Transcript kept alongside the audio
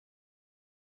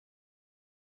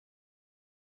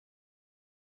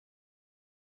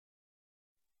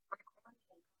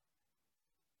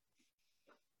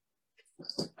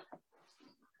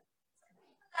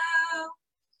Hello.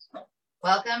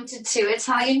 Welcome to Two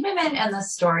Italian Women and the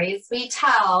Stories We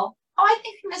Tell. Oh, I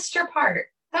think you missed your part.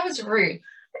 That was rude.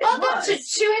 Welcome to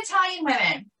Two Italian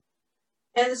Women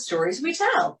and the Stories We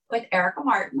Tell with Erica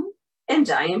Martin and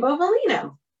Diane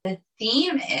Bovalino. The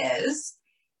theme is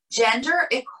gender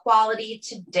equality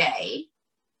today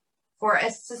for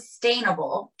a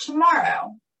sustainable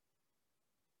tomorrow.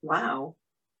 Wow.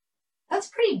 That's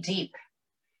pretty deep.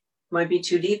 Might be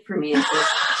too deep for me at this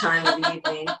time of the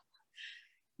evening.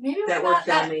 Maybe we're not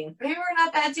that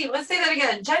deep. Let's say that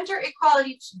again. Gender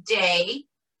equality today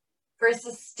for a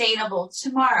sustainable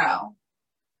tomorrow.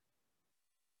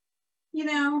 You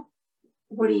know,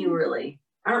 what do you really?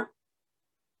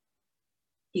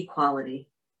 Equality.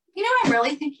 You know what I'm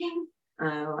really thinking?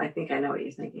 Oh, I think I know what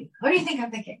you're thinking. What do you think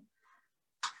I'm thinking?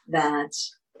 That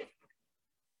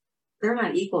they're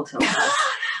not equal to us.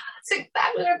 That's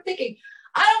exactly what I'm thinking.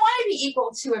 I don't want to be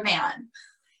equal to a man.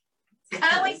 It's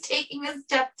kind of like taking a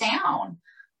step down.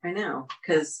 I know,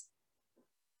 because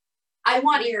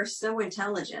we are so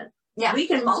intelligent. Yeah. We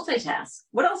can multitask.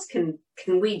 What else can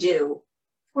we do?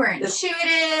 We're intuitive.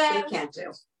 They can't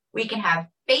do. We can have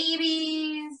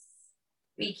babies.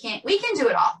 We can do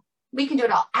it all. We can do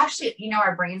it all. Actually, you know,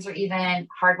 our brains are even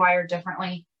hardwired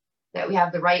differently, that we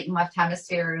have the right and left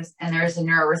hemispheres, and there's a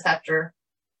neuroreceptor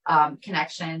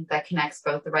connection that connects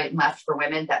both the right and left for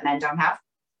women that men don't have,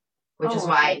 which is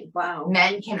why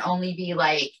men can only be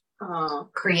like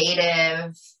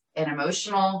creative and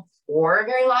emotional or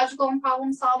very logical and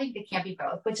problem solving. They can't be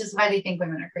both, which is why they think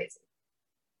women are crazy.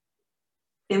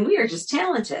 And we are just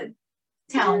talented.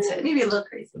 Maybe a little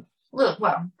crazy. Look,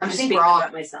 well, I'm just speaking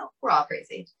about myself. We're all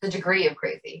crazy. The degree of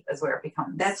crazy is where it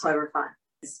becomes. That's why we're fun.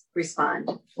 Respond.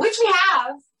 Which we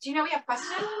have. Do you know we have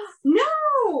questions? No.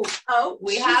 Oh,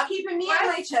 she's keeping me on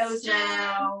my toes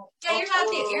now. Yeah,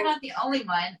 you're not the only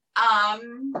one.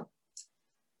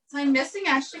 So I'm missing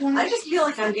actually one. I just feel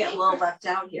like I'm getting a little left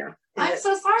out here. I'm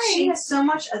so sorry. She has so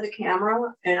much of the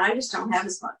camera, and I just don't have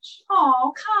as much.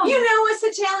 Oh, come. You know, us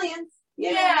Italians.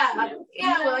 Yeah.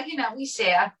 Well, you know, we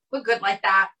share. We're good like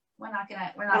that. We're not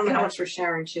I don't know how much we're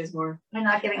sharing. She has more. We're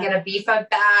not gonna get a beef about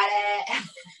it.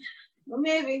 Well,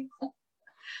 maybe.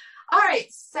 All right.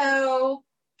 So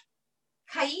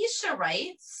Kaisha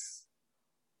writes,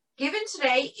 given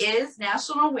today is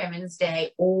National Women's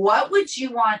Day, what would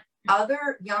you want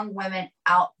other young women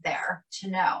out there to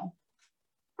know?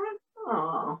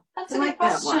 Oh, that's a good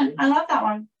question. I love that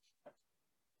one.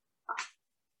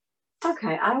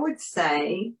 Okay, I would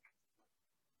say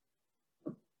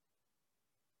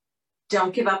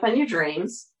don't give up on your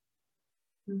dreams.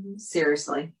 Mm-hmm.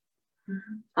 Seriously.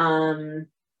 Mm-hmm.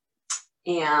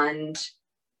 And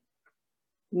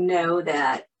know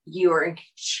that you are in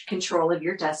control of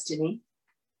your destiny.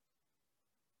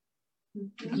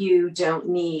 Mm-hmm. You don't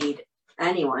need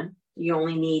anyone. You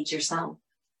only need yourself.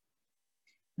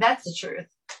 That's the truth.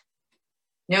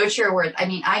 No truer words. I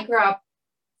mean, I grew up,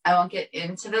 I won't get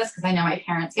into this because I know my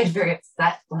parents get very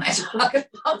upset when I talk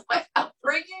about my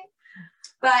upbringing.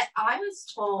 But I was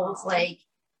told, like,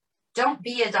 don't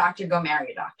be a doctor, go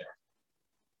marry a doctor.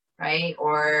 Right?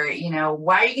 Or, you know,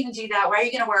 why are you going to do that? Why are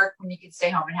you going to work when you can stay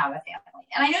home and have a family?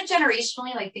 And I know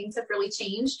generationally, like, things have really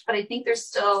changed, but I think there's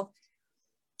still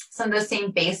some of those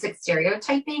same basic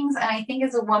stereotypings. And I think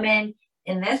as a woman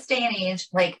in this day and age,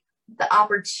 like, the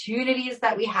opportunities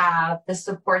that we have, the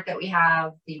support that we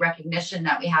have, the recognition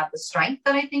that we have, the strength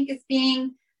that I think is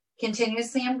being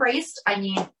continuously embraced. I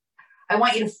mean, I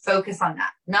want you to focus on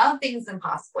that. Nothing's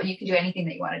impossible. You can do anything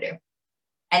that you want to do.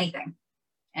 Anything.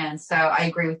 And so I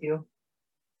agree with you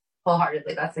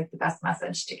wholeheartedly. That's like the best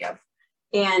message to give.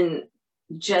 And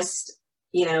just,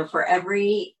 you know,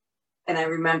 and I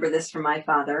remember this from my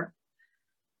father,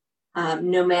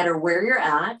 no matter where you're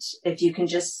at, if you can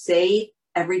just save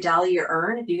every dollar you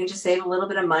earn, if you can just save a little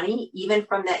bit of money, even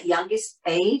from that youngest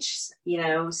age, you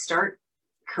know, start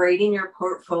creating your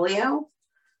portfolio,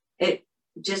 it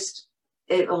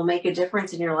will make a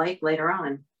difference in your life later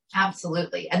on.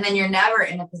 Absolutely. And then you're never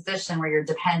in a position where you're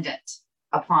dependent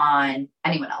upon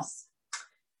anyone else.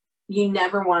 You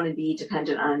never want to be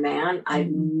dependent on a man. Mm-hmm. I've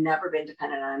never been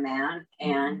dependent on a man.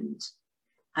 And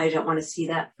I don't want to see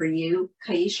that for you,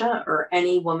 Kaisha, or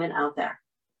any woman out there.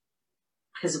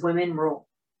 Because women rule.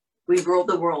 We rule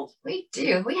the world. We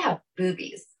do. We have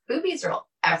boobies. Boobies rule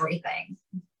everything.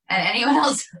 And anyone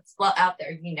else out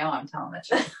there, you know I'm telling the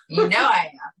truth. You know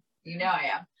I am. You know I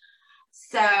am.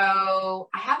 So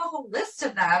I have a whole list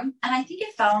of them, and I think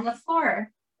it fell on the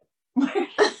floor. Where did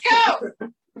it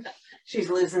go? She's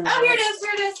losing. Oh, here it is.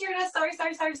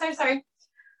 Sorry.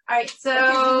 All right, so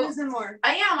you're losing more.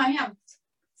 I am.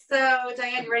 So,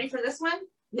 Diane, you ready for this one?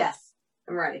 Yes,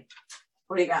 I'm ready.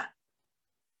 What do you got?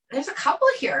 There's a couple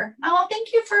here. Oh,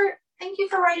 thank you for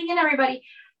writing in, everybody.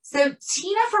 So,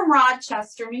 Tina from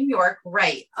Rochester, New York,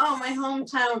 right? Oh, my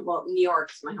hometown. Well, New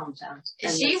York's my hometown.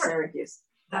 Is And she Syracuse?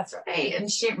 That's right. And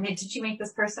did you make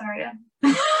this person write in?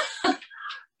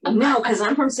 No, because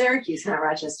I'm from Syracuse, not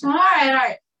Rochester. All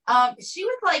right. She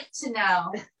would like to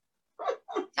know.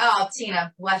 Oh,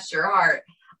 Tina, bless your heart.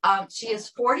 She is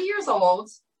 40 years old,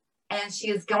 and she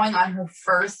is going on her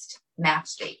first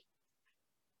match date.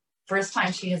 First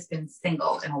time she has been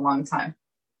single in a long time.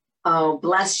 Oh,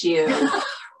 bless you.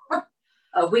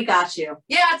 Oh, we got you.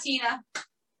 Yeah, Tina.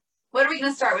 What are we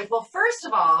going to start with? Well, first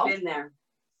of all, Been there.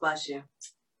 Bless you.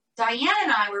 Diane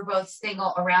and I were both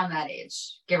single around that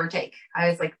age, give or take. I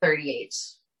was like 38.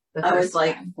 I was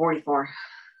like 44.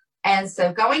 And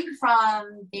so going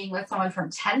from being with someone from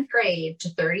 10th grade to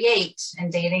 38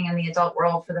 and dating in the adult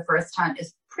world for the first time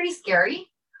is pretty scary.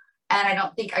 And I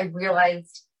don't think I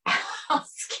realized how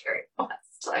scary it was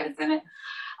until I was in it.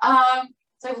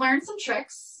 So I've learned some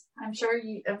tricks. I'm sure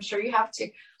you have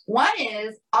to. One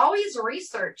is always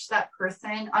research that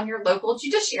person on your local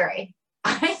judiciary.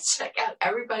 I check out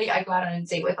everybody I go out on a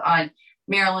date with on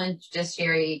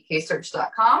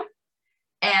MarylandJudiciaryCaseSearch.com,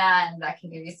 and that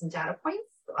can give you some data points.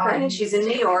 And she's in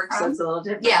New York, so it's a little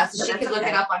different. Yeah, so she could look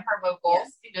it up on her local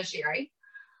judiciary.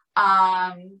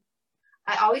 I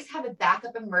always have a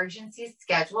backup emergency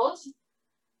scheduled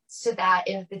so that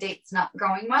if the date's not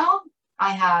going well,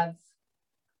 I have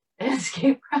an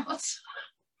escape route.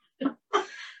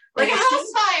 Like a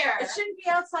house fire. It shouldn't be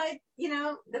outside,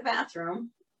 the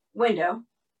bathroom window.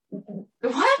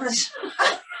 What? I'm just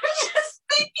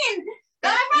thinking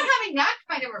that I'm not having that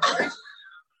kind of approach.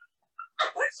 I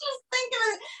was just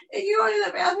thinking if you go into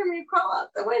the bathroom and you crawl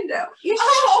out the window. You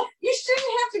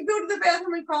shouldn't have to go to the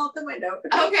bathroom and crawl out the window.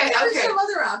 Okay. There's some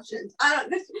other options. I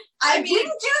didn't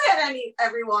do that,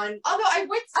 everyone. Although I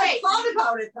would say I thought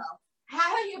about it though.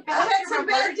 Having a bathroom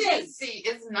emergency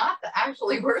is not the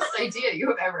actually worst idea you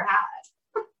have ever had.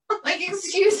 Like,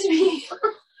 excuse me.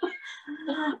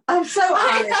 I'm so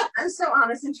honest. I'm so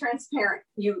honest and transparent.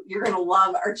 You're gonna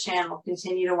love our channel.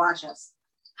 Continue to watch us.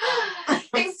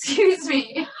 Excuse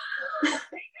me. I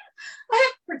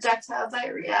have projectile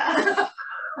diarrhea.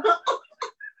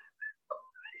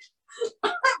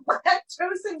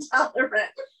 Lactose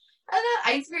intolerant. And that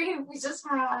ice cream we just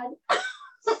had.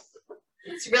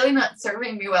 It's really not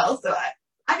serving me well, so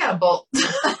I got a bolt.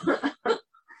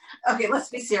 Okay, let's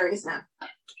be serious now.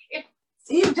 So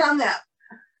you've done that.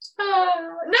 No,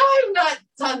 I've not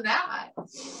done that.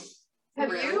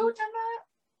 Have Really? you done that?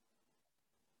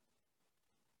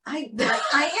 I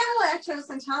am lactose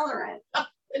intolerant.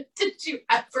 Did you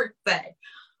ever say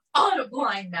on a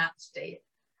blind match date,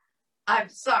 I'm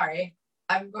sorry,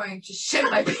 I'm going to shit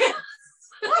my pants?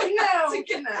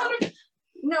 Oh,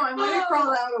 no, I might have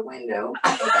crawled out a window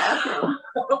in the bathroom.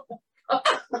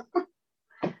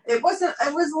 It was a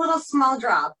little small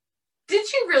drop. Did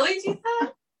you really do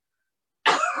that?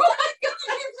 Oh my God,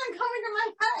 it's been coming to my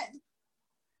head.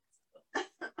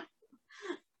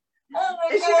 Oh my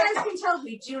As God. you guys can tell,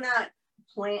 we do not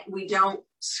plan, we don't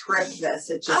script this.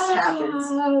 It just happens.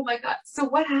 Oh my God. So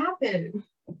what happened?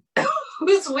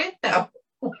 Who's with them?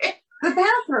 Where? The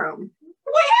bathroom.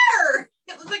 Where?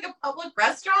 It was like a public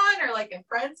restaurant or like a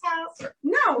friend's house? Or...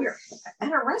 No, we're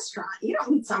at a restaurant. You don't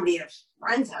need somebody at a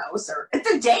friend's house or it's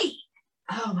a date.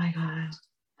 Oh my God.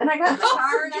 And I got in the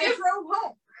car and I drove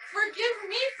home. Forgive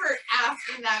me for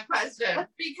asking that question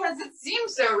because it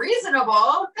seems so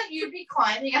reasonable that you'd be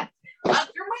climbing out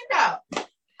your window.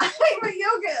 I'm a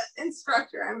yoga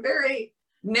instructor. I'm very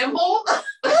nimble.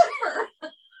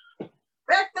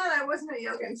 Back then, I wasn't a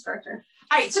yoga instructor.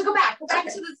 All right, so go back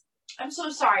to this. I'm so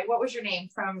sorry. What was your name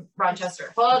from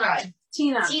Rochester? Hold on.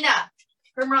 Tina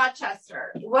from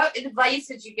Rochester. What advice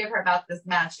did you give her about this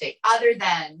match date other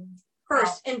than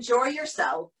first, enjoy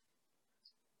yourself?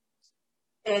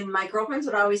 And my girlfriends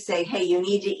would always say, hey, you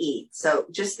need to eat. So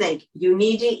just think, you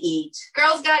need to eat.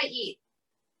 Girls got to eat.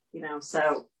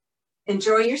 So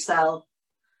enjoy yourself.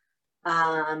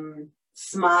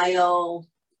 Smile.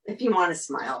 If you want to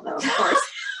smile, though, of course.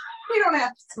 You don't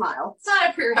have to smile. It's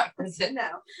not a prerequisite.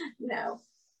 No.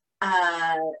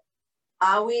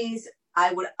 Always,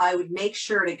 I would make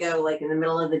sure to go, like, in the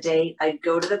middle of the date, I'd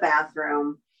go to the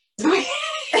bathroom. And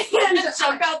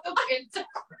jump out the window.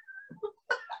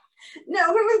 No, if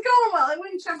it was going well, I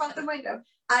wouldn't jump out the window.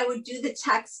 I would do the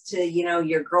text to,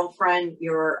 your girlfriend,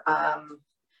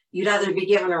 you'd either be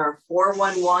giving her a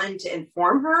 411 to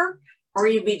inform her, or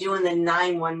you'd be doing the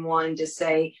 911 to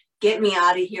say, get me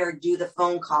out of here, do the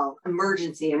phone call,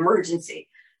 emergency.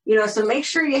 So make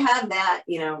sure you have that,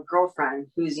 girlfriend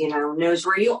who's, knows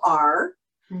where you are,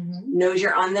 knows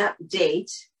you're on that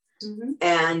date,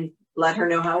 and let her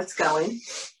know how it's going.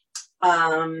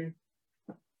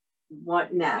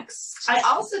 What next? I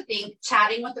also think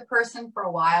chatting with the person for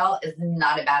a while is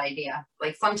not a bad idea.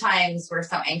 Like sometimes we're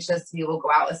so anxious, we will go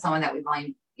out with someone that we've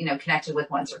only, connected with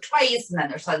once or twice, and then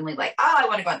they're suddenly like, oh, I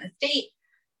want to go on this date.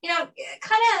 Kind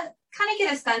of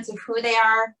get a sense of who they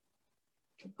are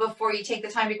before you take the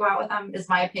time to go out with them, is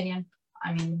my opinion.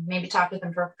 I mean, maybe talk with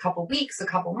them for a couple weeks, a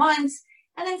couple months,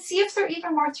 and then see if they're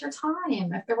even worth your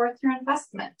time, if they're worth your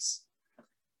investment.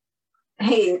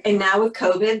 Hey, and now with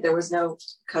COVID, there was no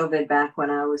COVID back when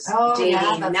I was dating.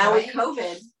 Yeah, now right. With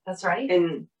COVID. That's right.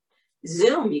 And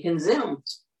Zoom, you can Zoom.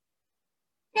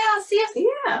 Yeah, see if...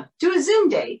 Yeah, do a Zoom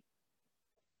date.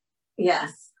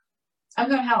 Yes. I'm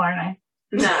going to hell, aren't I?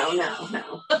 No.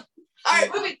 All right,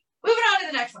 moving on to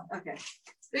the next one. Okay.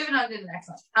 Moving on to the next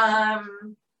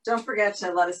one. Don't forget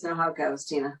to let us know how it goes,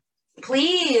 Tina.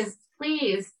 Please.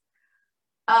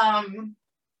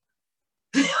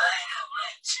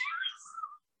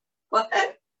 What?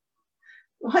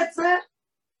 What's that?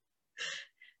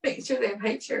 Make sure they have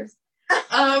high chairs.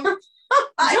 High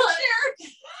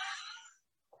chairs.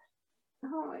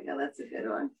 Oh my God, that's a good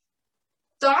one.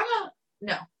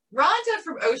 Rhonda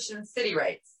from Ocean City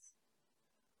writes,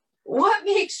 what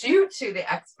makes you two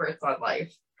the experts on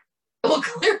life? Well,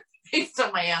 clearly, based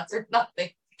on my answer,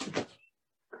 nothing.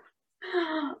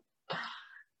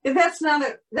 That's not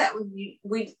that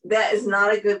is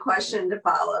not a good question to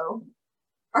follow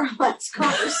our last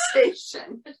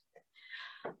conversation.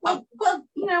 Well,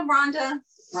 Rhonda,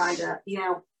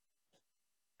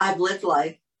 I've lived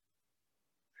life.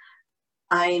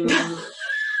 I'm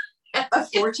a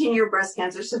 14-year breast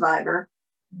cancer survivor.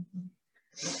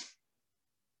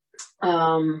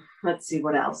 Let's see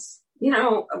what else.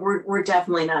 We're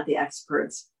definitely not the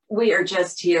experts. We are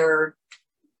just here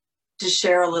to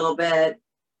share a little bit,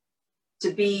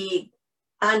 to be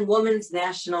on Women's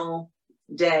National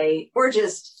Day. We're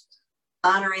just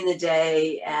honoring the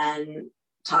day and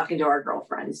talking to our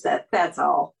girlfriends. That's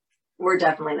all. We're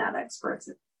definitely not experts.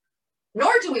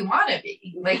 Nor do we want to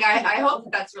be. Like, I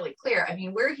hope that's really clear. I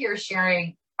mean, we're here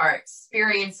sharing our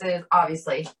experiences,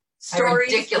 obviously. Stories. A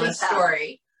ridiculous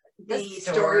story. The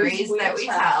stories that we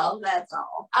tell. That's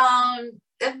all.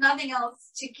 If nothing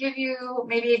else, to give you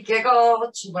maybe a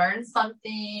giggle, to learn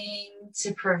something,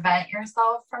 to prevent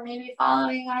yourself from maybe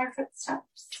following our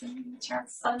footsteps in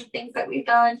terms of some things that we've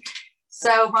done.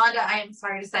 So, Rhonda, I am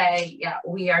sorry to say,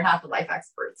 we are not the life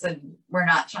experts, and we're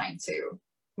not trying to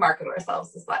market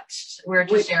ourselves as such. We're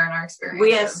just sharing our experiences.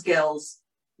 We have skills.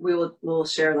 We'll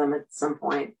share them at some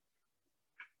point.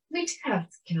 We do have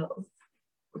skills.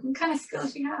 What kind of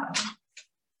skills do you have?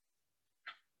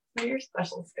 What are your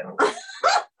special skills?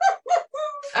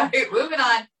 All right, moving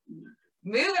on.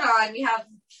 We have a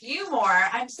few more.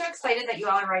 I'm so excited that you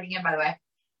all are writing in, by the way.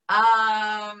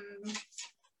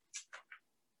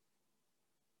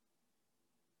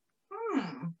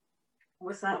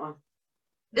 What's that one?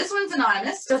 This one's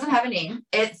anonymous, doesn't have a name.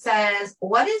 It says,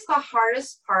 what is the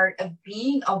hardest part of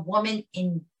being a woman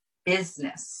in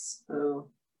business? Oh.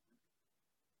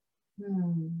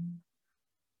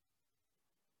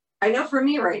 I know for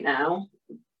me right now,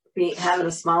 having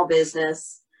a small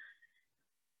business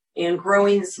and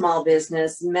growing a small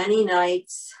business, many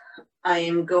nights I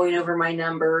am going over my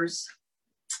numbers,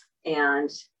 and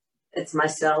it's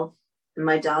myself and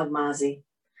my dog, Mozzie.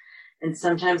 And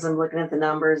sometimes I'm looking at the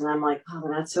numbers and I'm like, oh,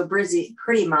 they're not so pretty,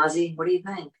 Mozzie. What do you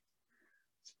think?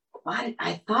 Why?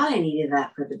 I thought I needed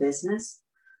that for the business.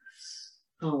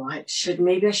 Oh,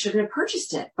 maybe I shouldn't have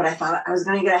purchased it, but I thought I was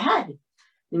going to get ahead.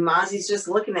 And Mozzie's just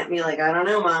looking at me like, I don't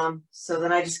know, Mom. So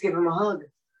then I just give him a hug.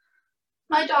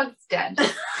 My dog's dead.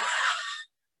 I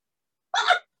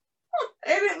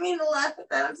didn't mean to laugh at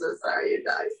that. I'm so sorry, your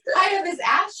dog's dead. I have his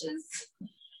ashes.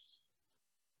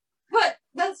 But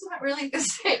that's not really the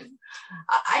same.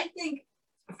 I think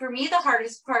for me, the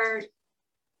hardest part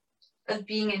of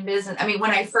being in business, I mean,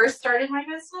 when I first started my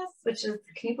business, which is,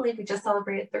 can you believe we just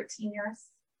celebrated 13 years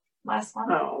last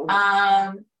month?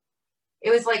 Oh. It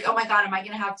was like, oh my God, am I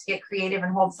going to have to get creative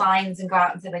and hold signs and go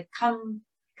out and say, like, come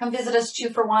visit us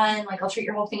 2 for 1. Like, I'll treat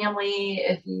your whole family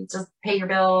if you just pay your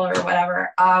bill or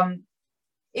whatever.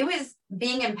 It was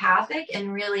being empathic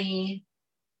and really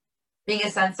being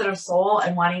a sensitive soul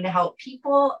and wanting to help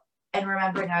people and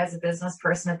remembering I was a business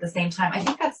person at the same time. I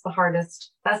think that's the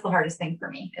hardest thing for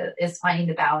me, is finding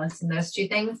the balance in those two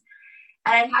things.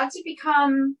 And I've had to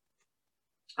become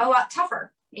a lot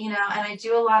tougher, and I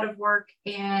do a lot of work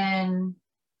in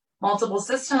multiple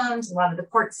systems, a lot of the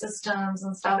court systems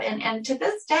and stuff. And to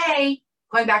this day,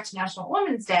 going back to National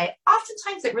Women's Day,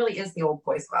 oftentimes it really is the old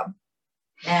boys club.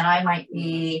 And I might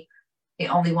be the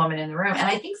only woman in the room. And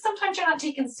I think sometimes you're not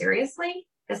taken seriously,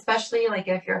 especially like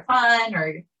if you're fun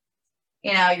or,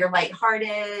 you know, you're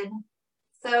lighthearted.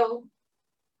 So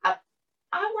I've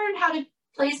learned how to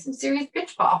play some serious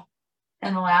bitch ball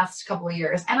in the last couple of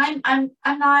years. And I'm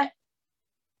not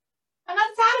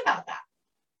sad about that.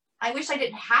 I wish I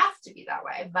didn't have to be that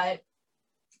way, but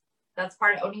that's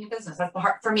part of owning a business. That's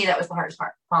for me, that was the hardest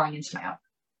part, falling into my own.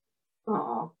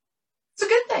 Oh, It's a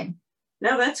good thing.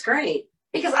 No, that's great.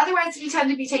 Because otherwise you tend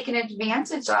to be taken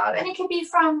advantage of. And it can be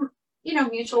from, you know,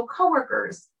 mutual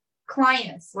coworkers,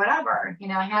 clients, whatever. You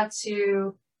know, I had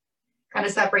to kind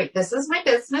of separate, this is my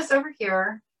business over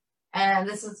here, and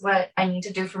this is what I need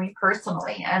to do for me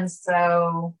personally. And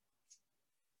so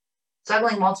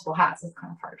juggling multiple hats is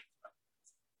kind of hard.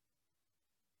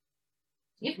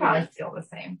 You probably feel the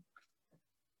same.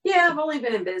 Yeah, I've only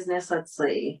been in business, let's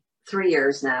see, 3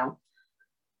 years now.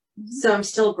 So I'm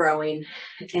still growing,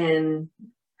 and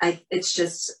it's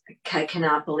just, I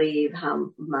cannot believe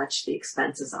how much the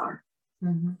expenses are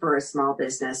for a small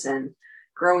business, and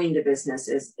growing the business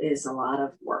is a lot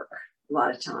of work, a lot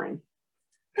of time.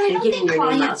 But I don't think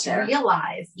clients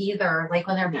realize either, like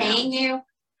when they're paying you,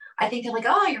 I think they're like,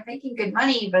 oh, you're making good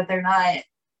money, but they're not,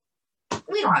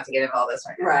 we don't have to get into all this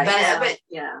right now. Right.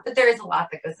 But there is a lot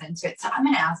that goes into it. So I'm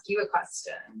going to ask you a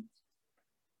question.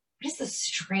 What is the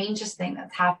strangest thing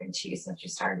that's happened to you since you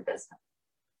started business?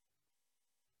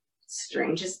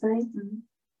 Strangest thing? Mm-hmm.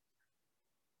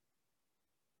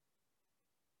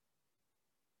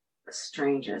 The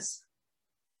strangest.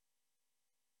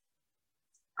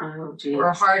 Oh, geez.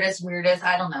 Or hardest, weirdest,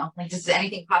 I don't know. Like, does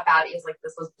anything pop out at you? Like,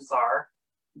 this was bizarre.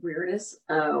 Weirdest?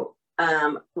 Oh,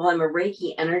 well, I'm a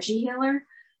Reiki energy healer.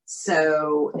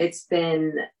 So it's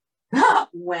been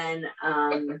when,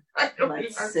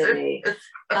 let's see,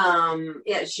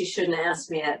 yeah, she shouldn't have asked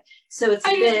me it. So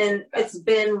it's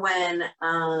been when,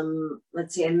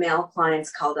 let's see, a male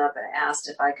client's called up and asked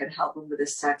if I could help him with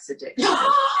his sex addiction.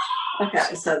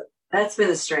 Okay, so that's been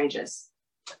the strangest.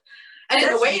 And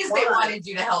in the ways they wanted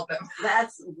you to help him.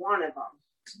 That's one of them.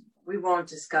 We won't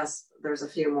discuss, there's a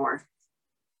few more.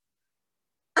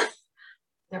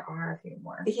 There are a few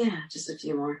more. Yeah, just a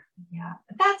few more. Yeah.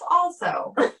 That's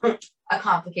also a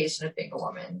complication of being a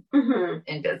woman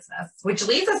in business, which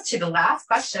leads us to the last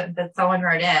question that someone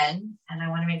wrote in. And I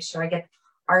want to make sure I get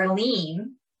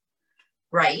Arlene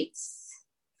writes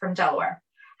from Delaware.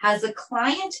 Has a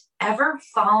client ever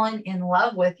fallen in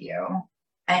love with you?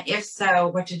 And if so,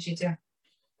 what did you do?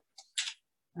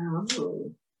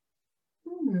 Oh.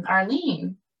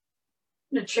 Arlene.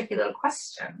 What a tricky little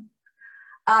question.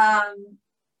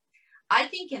 I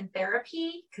think in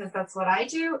therapy, because that's what I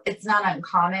do, it's not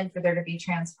uncommon for there to be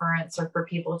transference or for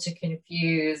people to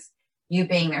confuse you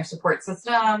being their support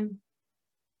system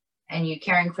and you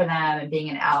caring for them and being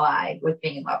an ally with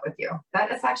being in love with you.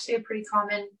 That is actually a pretty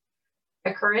common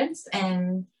occurrence.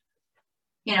 And,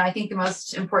 you know, I think the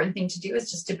most important thing to do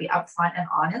is just to be upfront and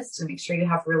honest and make sure you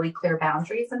have really clear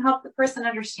boundaries and help the person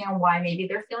understand why maybe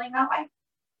they're feeling that way.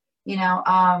 You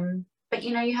know, but,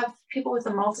 you know, you have people with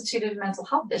a multitude of mental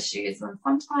health issues, and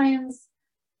sometimes,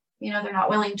 you know, they're not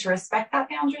willing to respect that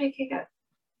boundary. It can get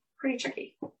pretty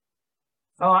tricky.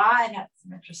 Oh, I had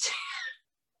some interesting.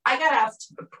 I got asked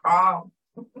to the prom.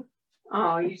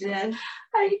 Oh, you did?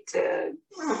 I did.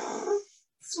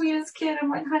 Sweetest kid. I'm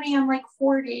like, honey, I'm like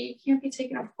 40. You can't be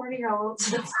taking a 40-year-old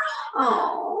to the prom.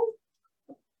 Oh.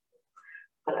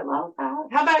 But I love that.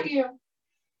 How about you?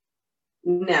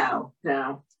 No.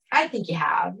 I think you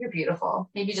have. You're beautiful.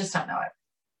 Maybe you just don't know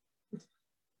it.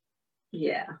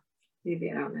 Yeah.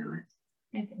 Maybe I don't know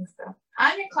it. I think so.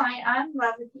 I'm your client. I'm in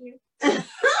love with you.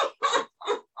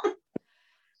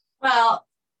 Well,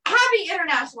 happy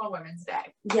International Women's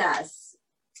Day. Yes.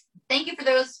 Thank you for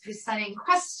those who sent in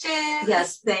questions.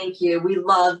 Yes, thank you. We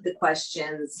love the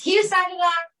questions. Keep sending them.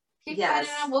 Keep sending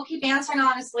them. We'll keep answering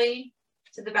honestly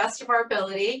to the best of our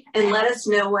ability. And let us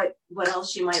know what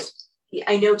else you might.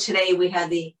 I know today we had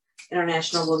the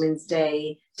International Women's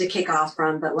Day to kick off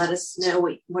from, but let us know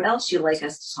what else you'd like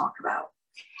us to talk about.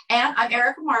 And I'm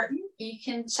Erica Martin. You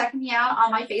can check me out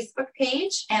on my Facebook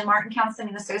page and Martin Counseling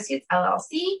and Associates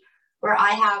LLC, where I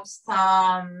have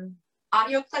some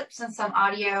audio clips and some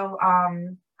audio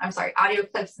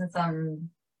clips and some,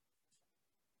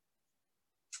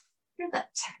 you're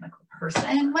that technical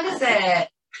person. What is it?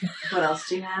 What else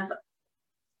do you have?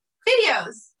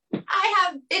 Videos. I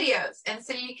have videos. And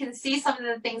so you can see some of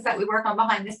the things that we work on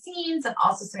behind the scenes and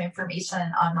also some information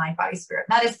on my body spirit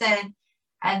medicine.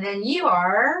 And then you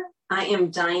are? I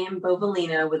am Diane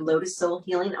Bovalino with Lotus Soul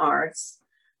Healing Arts.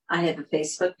 I have a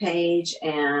Facebook page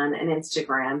and an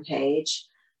Instagram page.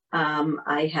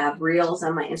 I have reels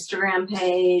on my Instagram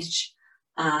page.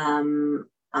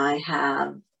 I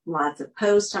have lots of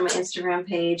posts on my Instagram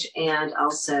page, and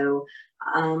also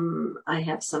I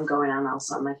have some going on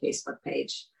also on my Facebook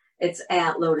page. It's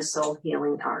at Lotus Soul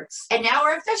Healing Arts. And now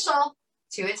we're official.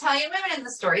 Two Italian Women in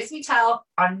the Stories We Tell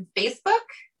on Facebook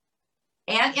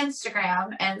and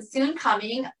Instagram, and soon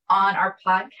coming on our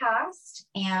podcast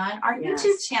and our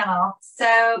YouTube channel.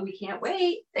 So we can't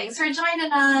wait. Thanks for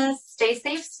joining us. Stay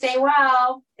safe, stay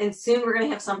well. And soon we're going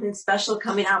to have something special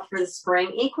coming out for the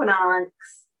spring equinox.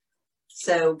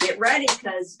 So get ready,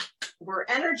 because we're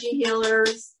energy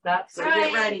healers. That's so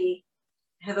right. Get ready.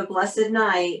 Have a blessed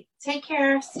night. Take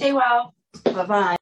care. Stay well. Bye-bye.